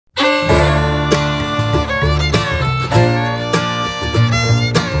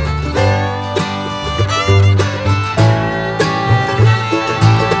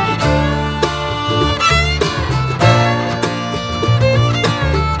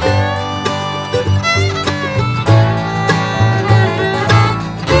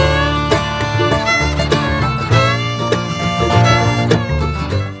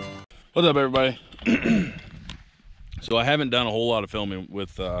up, everybody? So I haven't done a whole lot of filming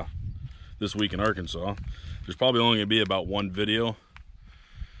with this week in Arkansas. There's probably only gonna be about one video.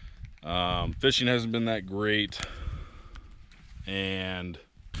 Fishing hasn't been that great, and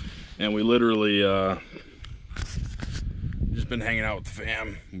we literally just been hanging out with the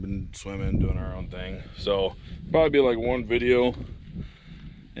fam. We've been swimming, doing our own thing. So probably be like one video,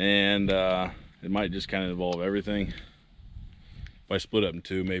 and it might just kind of involve everything. If I split up in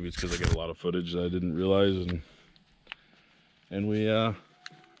two, maybe it's because I got a lot of footage that I didn't realize, and we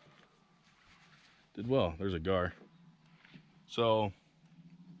did well. There's a gar. So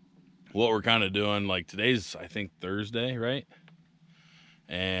what we're kind of doing, like today's I think Thursday, right?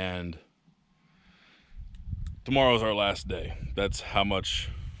 And tomorrow's our last day. That's how much,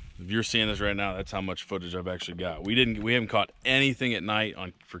 if you're seeing this right now, that's how much footage I've actually got. We haven't caught anything at night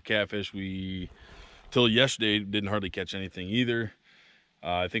for catfish. Till yesterday didn't hardly catch anything either.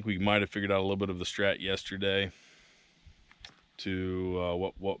 I think we might have figured out a little bit of the strat yesterday to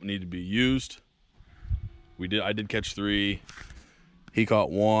what needed to be used. I did catch 3. He caught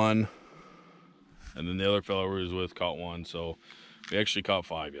 1, and then the other fellow we was with caught 1. So we actually caught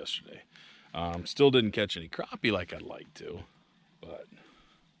 5 yesterday. Still didn't catch any crappie like I'd like to, but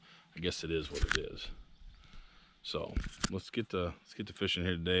I guess it is what it is. So let's get to fishing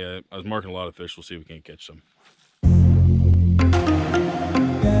here today. I was marking a lot of fish. We'll see if we can't catch some.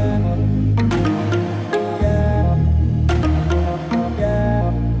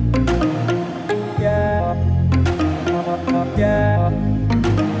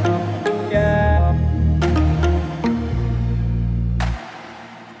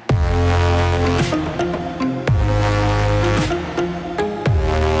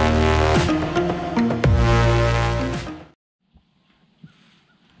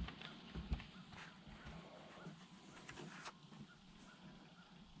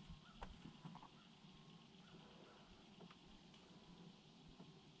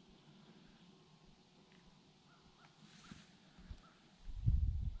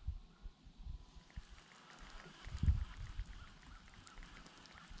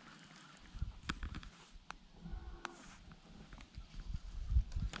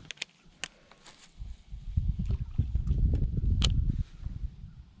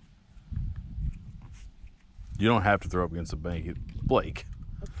 You don't have to throw up against the bank, Blake.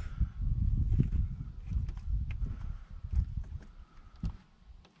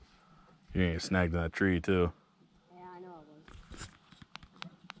 You're gonna get snagged in that tree too. Yeah, I know I was.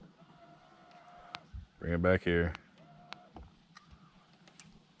 Bring it back here.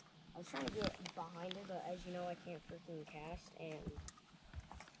 I was trying to get behind it, but as you know, I can't freaking cast, and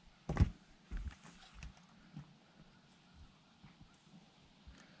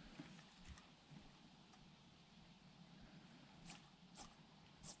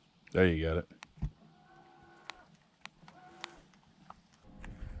there you got it.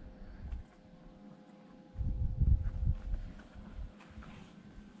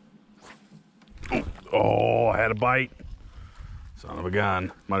 Oh, I had a bite. Son of a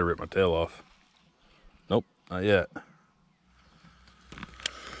gun. Might have ripped my tail off. Nope, not yet.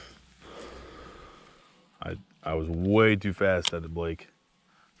 I was way too fast at it, Blake.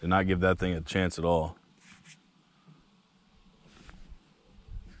 Did not give that thing a chance at all.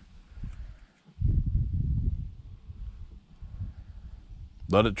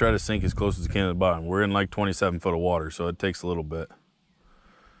 Let it try to sink as close as it can to the bottom. We're in like 27 foot of water, so it takes a little bit.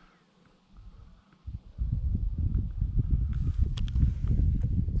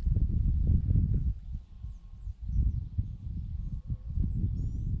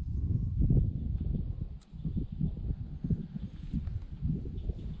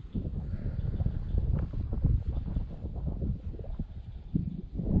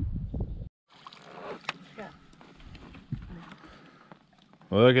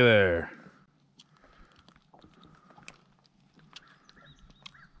 Look at there.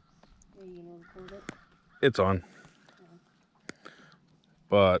 are you gonna record it? It's on.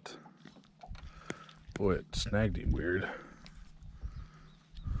 But, boy, it snagged him weird.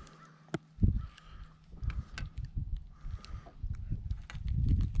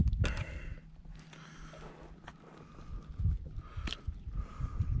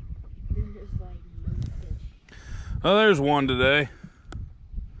 There's like no fish. Oh, there's one today.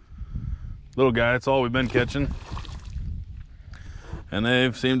 Little guy, that's all we've been catching. And they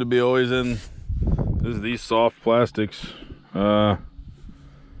seem to be always in these soft plastics.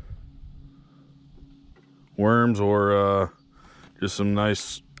 Worms or just some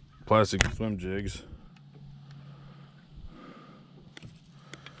nice plastic swim jigs.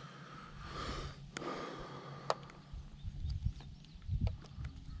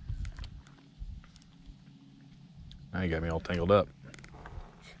 Now you got me all tangled up.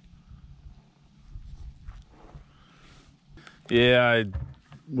 Yeah, I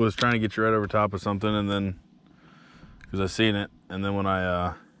was trying to get you right over top of something, and then because I seen it, and then when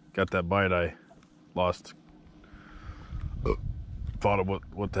I got that bite, I lost thought of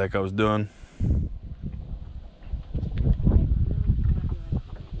what the heck I was doing. I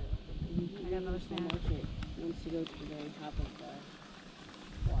got another snack. It wants to go to the very top of the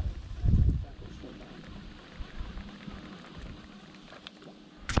water.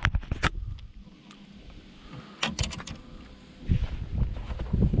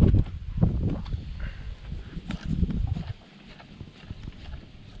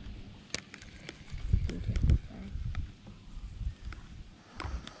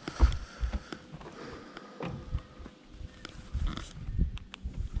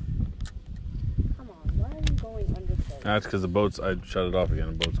 That's because the boat's, I shut it off again,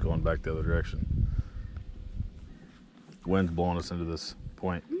 the boat's going back the other direction. The wind's blowing us into this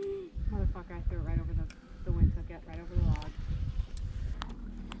point. Motherfucker, I threw it right over the wind took it right over the log.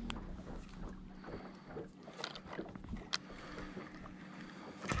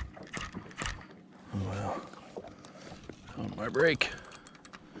 Oh well. On my break.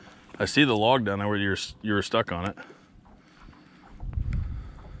 I see the log down there where you were stuck on it.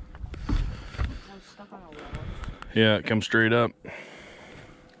 I was stuck on a log. Yeah, it comes straight up.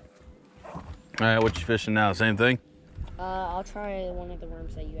 Alright, what you fishing now? Same thing? I'll try one of the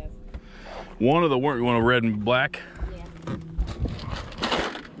worms that you have. One of the worms, you want a red and black? Yeah.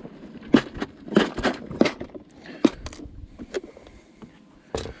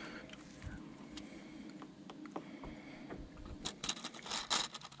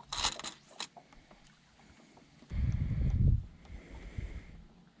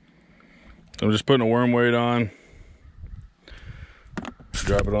 I'm just putting a worm weight on.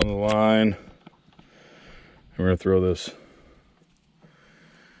 Drop it on the line. And we're gonna throw this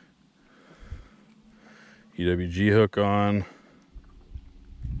EWG hook on.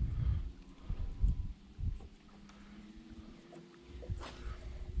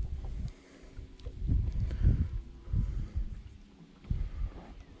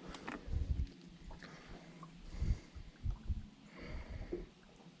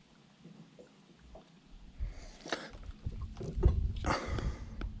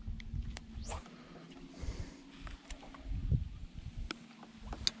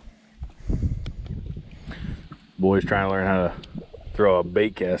 Boy's trying to learn how to throw a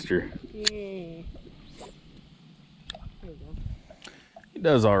bait caster. Yeah. There you go. He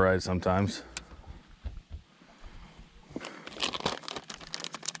does all right sometimes.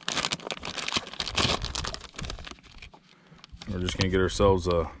 We're just gonna get ourselves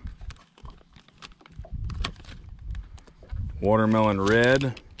a watermelon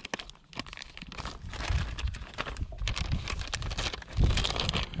red.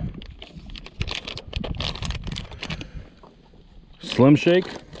 Slim shake.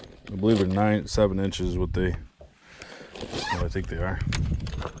 I believe they're 7 inches what I think they are.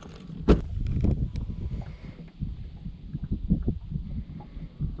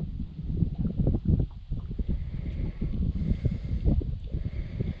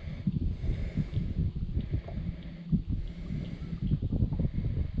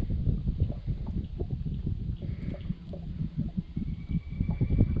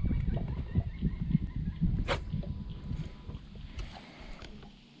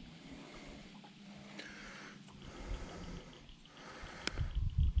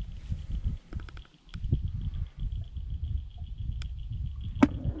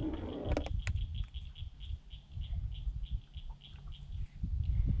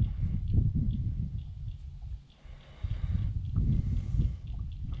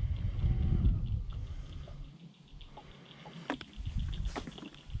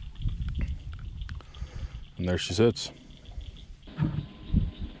 And there she sits.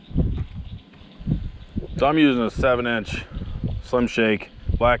 So I'm using a 7-inch Slim Shake,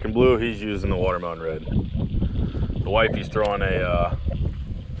 black and blue. He's using the watermelon red. The wifey's throwing a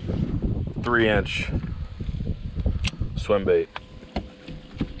 3-inch swim bait.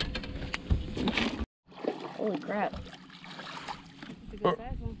 Holy crap. That's a good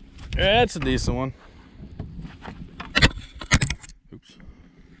size one. Yeah, that's a decent one. Oops.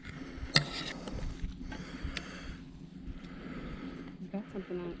 You got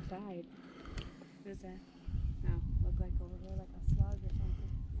something outside. What is that? No, look like over there like a slug or something.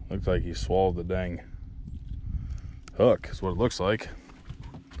 Looks like he swallowed the dang hook, is what it looks like.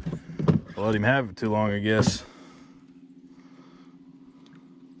 I'll let him have it too long, I guess.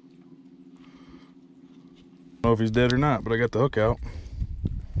 I don't know if he's dead or not, but I got the hook out.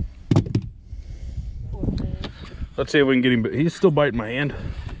 Poor fish. Let's see if we can get him. He's still biting my hand.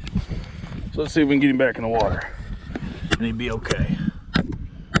 So let's see if we can get him back in the water. And he'd be okay.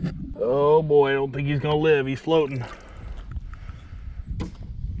 Oh boy, I don't think he's gonna live. He's floating.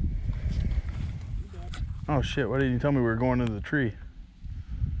 Oh shit, why didn't you tell me we were going into the tree?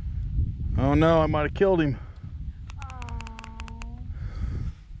 Oh no, I might have killed him.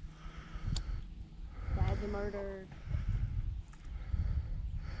 Dad's murdered.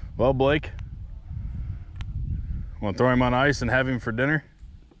 Well, Blake, want to throw him on ice and have him for dinner?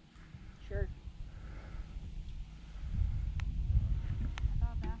 Sure.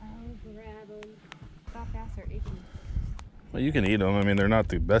 I'll grab them. Soft bass are icky. Well, you can eat them. I mean, they're not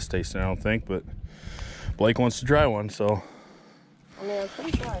the best tasting, I don't think, but Blake wants to try one, so. I mean, I'm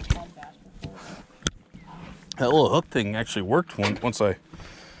pretty sure I've had bass before. That little hook thing actually worked once I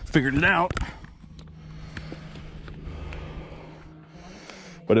figured it out.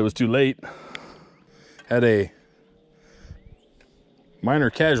 But it was too late. Had a minor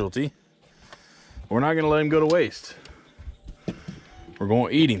casualty. We're not gonna let him go to waste. We're gonna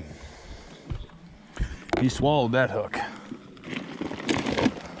eat him. He swallowed that hook.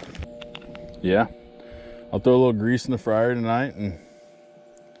 Yeah, I'll throw a little grease in the fryer tonight and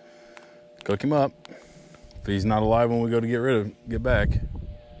cook him up. If he's not alive when we go to get back,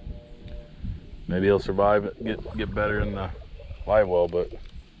 maybe he'll survive it, get better in the live well, but.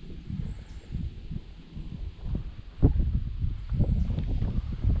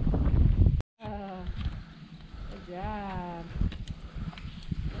 Good job.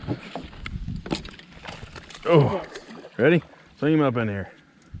 Oh, ready? Swing him up in here.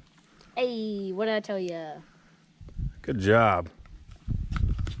 Hey, what did I tell you? Good job.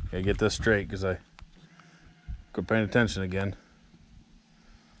 Okay, get this straight because I quit paying attention again.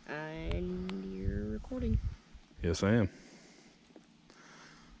 And you're recording. Yes, I am.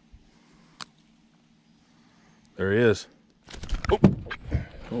 There he is.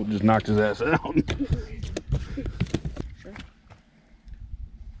 Oh, just knocked his ass out. Sure.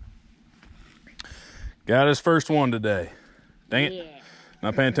 Got his first one today. Dang it. Yeah.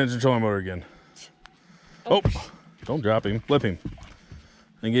 Not paying attention to towing motor again. Oh, don't drop him. Flip him.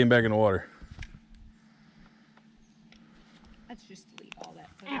 And get him back in the water. Let's just delete all that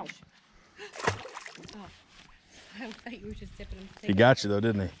footage. Oh. I thought you were just dipping him. He got you though,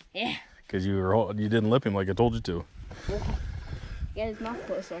 didn't he? Yeah. Because you didn't lip him like I told you to. Get his mouth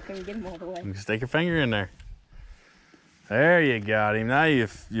closed so I couldn't get him all the way. Just stick your finger in there. There you got him. Now you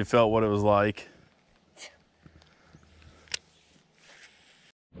felt what it was like.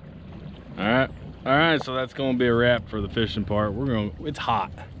 All right. So that's going to be a wrap for the fishing part. It's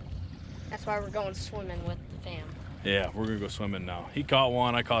hot. That's why we're going swimming with the fam. Yeah, we're gonna go swimming now. He caught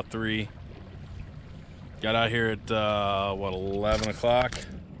one. I caught 3. Got out here at 11 o'clock,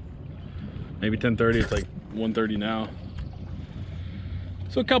 maybe 10:30. It's like 1:30 now.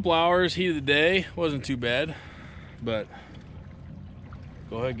 So a couple hours, heat of the day. Wasn't too bad, but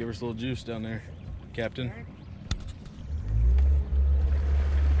go ahead, give us a little juice down there, Captain.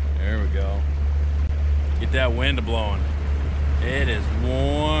 There we go. Get that wind blowing. It is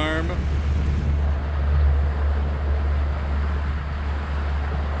warm.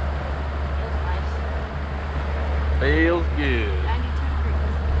 Feels good. 92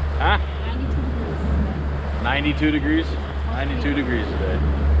 degrees. Huh? 92 degrees. 92 degrees today.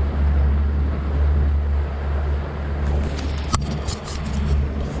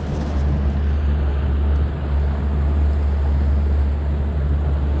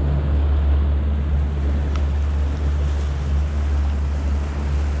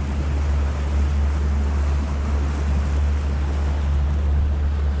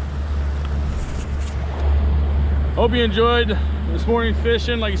 Hope you enjoyed this morning's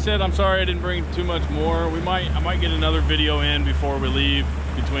fishing. Like I said, I'm sorry I didn't bring too much more. I might get another video in before we leave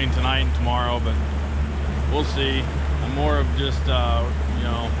between tonight and tomorrow, but we'll see. I'm more of just, you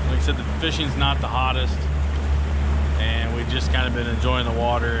know, like I said, the fishing's not the hottest, and we've just kind of been enjoying the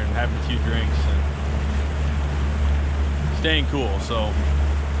water and having a few drinks and staying cool. So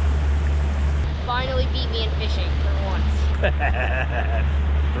Finally beat me in fishing for once.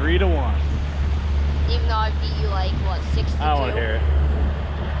 3-1. Even though I beat you like, what, 62? I don't want to hear it.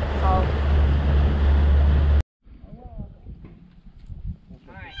 Oh.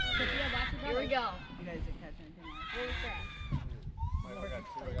 Alright, here we go. You guys didn't catch anything else? Holy crap.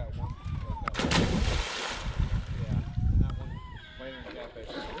 I got one. Yeah, that one. Later in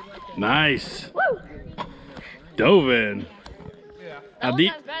catfish. Nice. Woo! Dove in. Yeah. That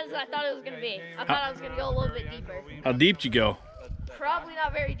wasn't as bad as I thought it was going to be. I thought I was going to go a little bit deeper. How deep did you go? Probably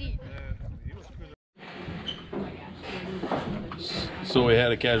not very deep. So we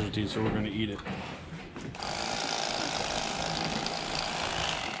had a casualty, so we're going to eat it.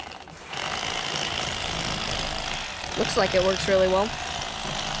 Looks like it works really well.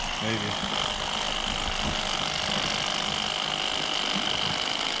 Maybe.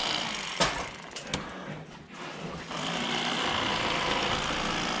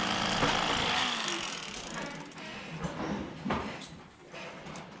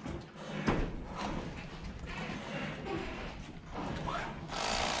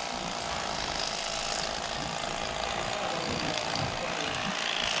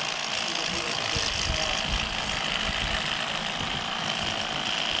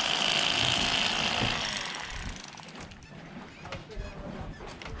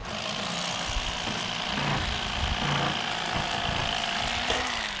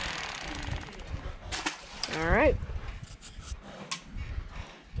 All right.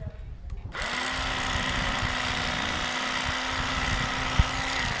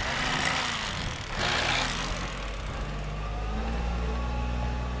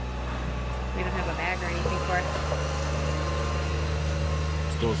 We don't have a bag or anything for it.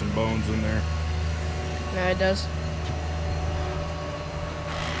 Still some bones in there. No, it does.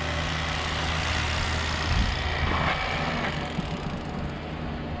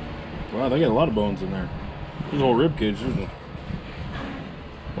 Wow, they got a lot of bones in there. There's a whole rib cage. There's a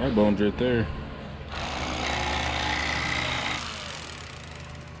lot of bones right there.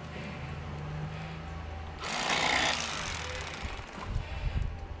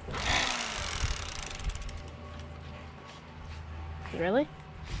 Really?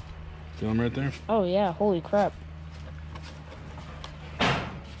 See them right there? Oh yeah, holy crap. I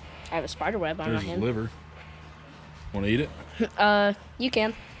have a spider web on my There's his hand. liver. Want to eat it? You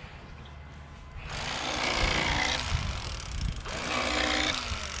can.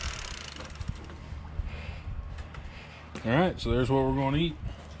 All right, so there's what we're going to eat.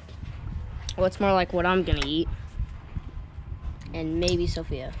 Well, it's more like what I'm gonna eat. And maybe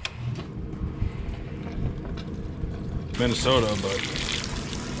Sophia. Minnesota, but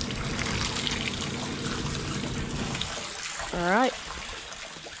All right.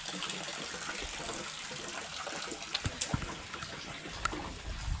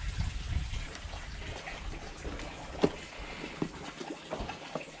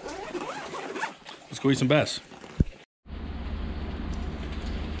 let's go eat some bass.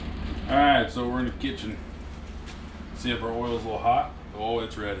 All right, so we're in the kitchen. See if our oil's a little hot. Oh,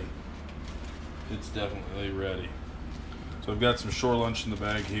 it's ready. It's definitely ready. So I've got some shore lunch in the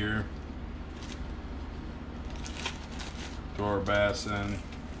bag here. Throw our bass in.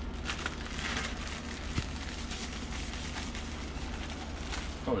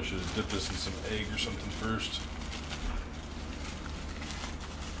 Probably should have dipped this in some egg or something first.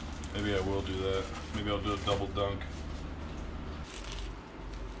 Maybe I will do that. Maybe I'll do a double dunk.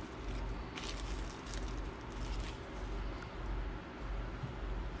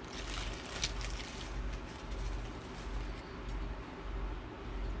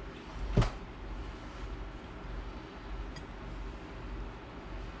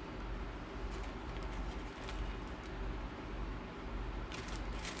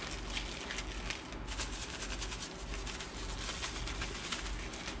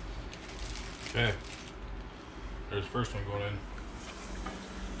 Okay. There's the first one going in.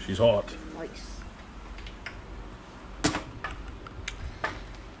 She's hot. Nice.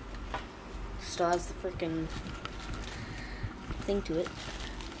 Still has the freaking thing to it.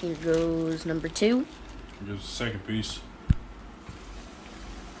 Here goes number 2. Here's the second piece.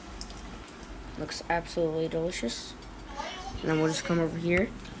 Looks absolutely delicious. And then we'll just come over here.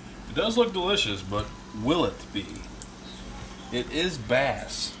 It does look delicious, but will it be? It is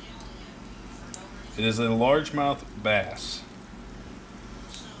bass. It is a largemouth bass.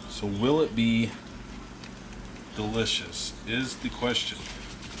 So will it be delicious is the question.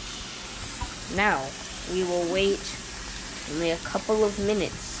 Now, we will wait only a couple of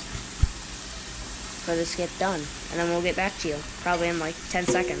minutes for this to get done. And then we'll get back to you. Probably in like 10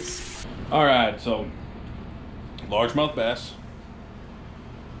 seconds. Alright, so largemouth bass.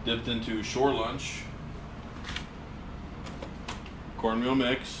 Dipped into shore lunch. Cornmeal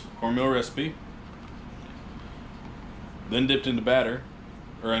mix. Cornmeal recipe. Then dipped into batter.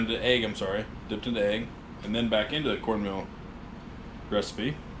 Or into egg, I'm sorry. Dipped into egg. And then back into the cornmeal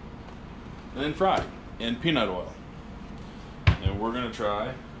recipe. And then fried in peanut oil. And we're going to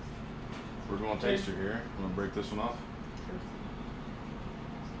try. We're going to taste her here. I'm going to break this one off.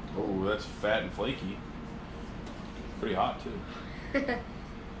 Oh, that's fat and flaky. Pretty hot, too.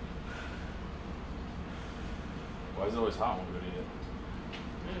 Why is it always hot when we go to eat it?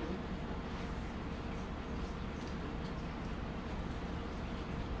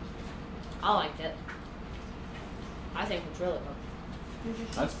 I liked it. I think it's really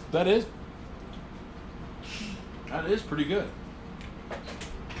good. That is. That is pretty good.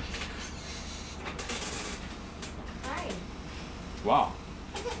 Hi. Wow.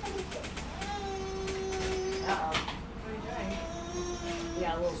 Uh-oh. We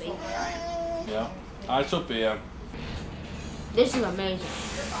got a little bait. Yeah. Hi, Sophia. This is amazing.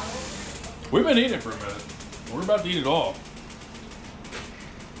 We've been eating it for a minute. We're about to eat it all.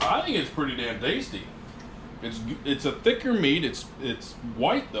 I think it's pretty damn tasty. It's a thicker meat. It's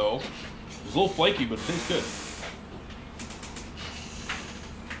white though. It's a little flaky, but it tastes good.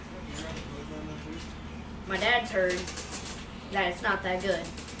 My dad's heard that it's not that good,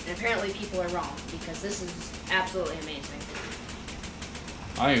 and apparently people are wrong because this is absolutely amazing.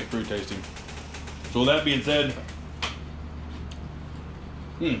 I think it's pretty tasty. So with that being said,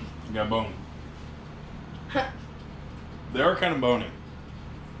 you got bone. They are kind of bony.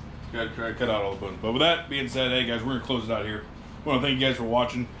 Gotta try to cut out all the bones. But with that being said, hey guys, we're gonna close it out here. I want to thank you guys for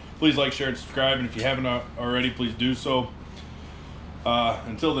watching. Please like, share, and subscribe. And if you haven't already, please do so.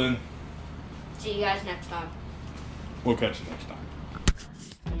 Until then, See you guys next time. we'll catch you next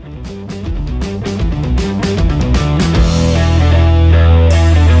time.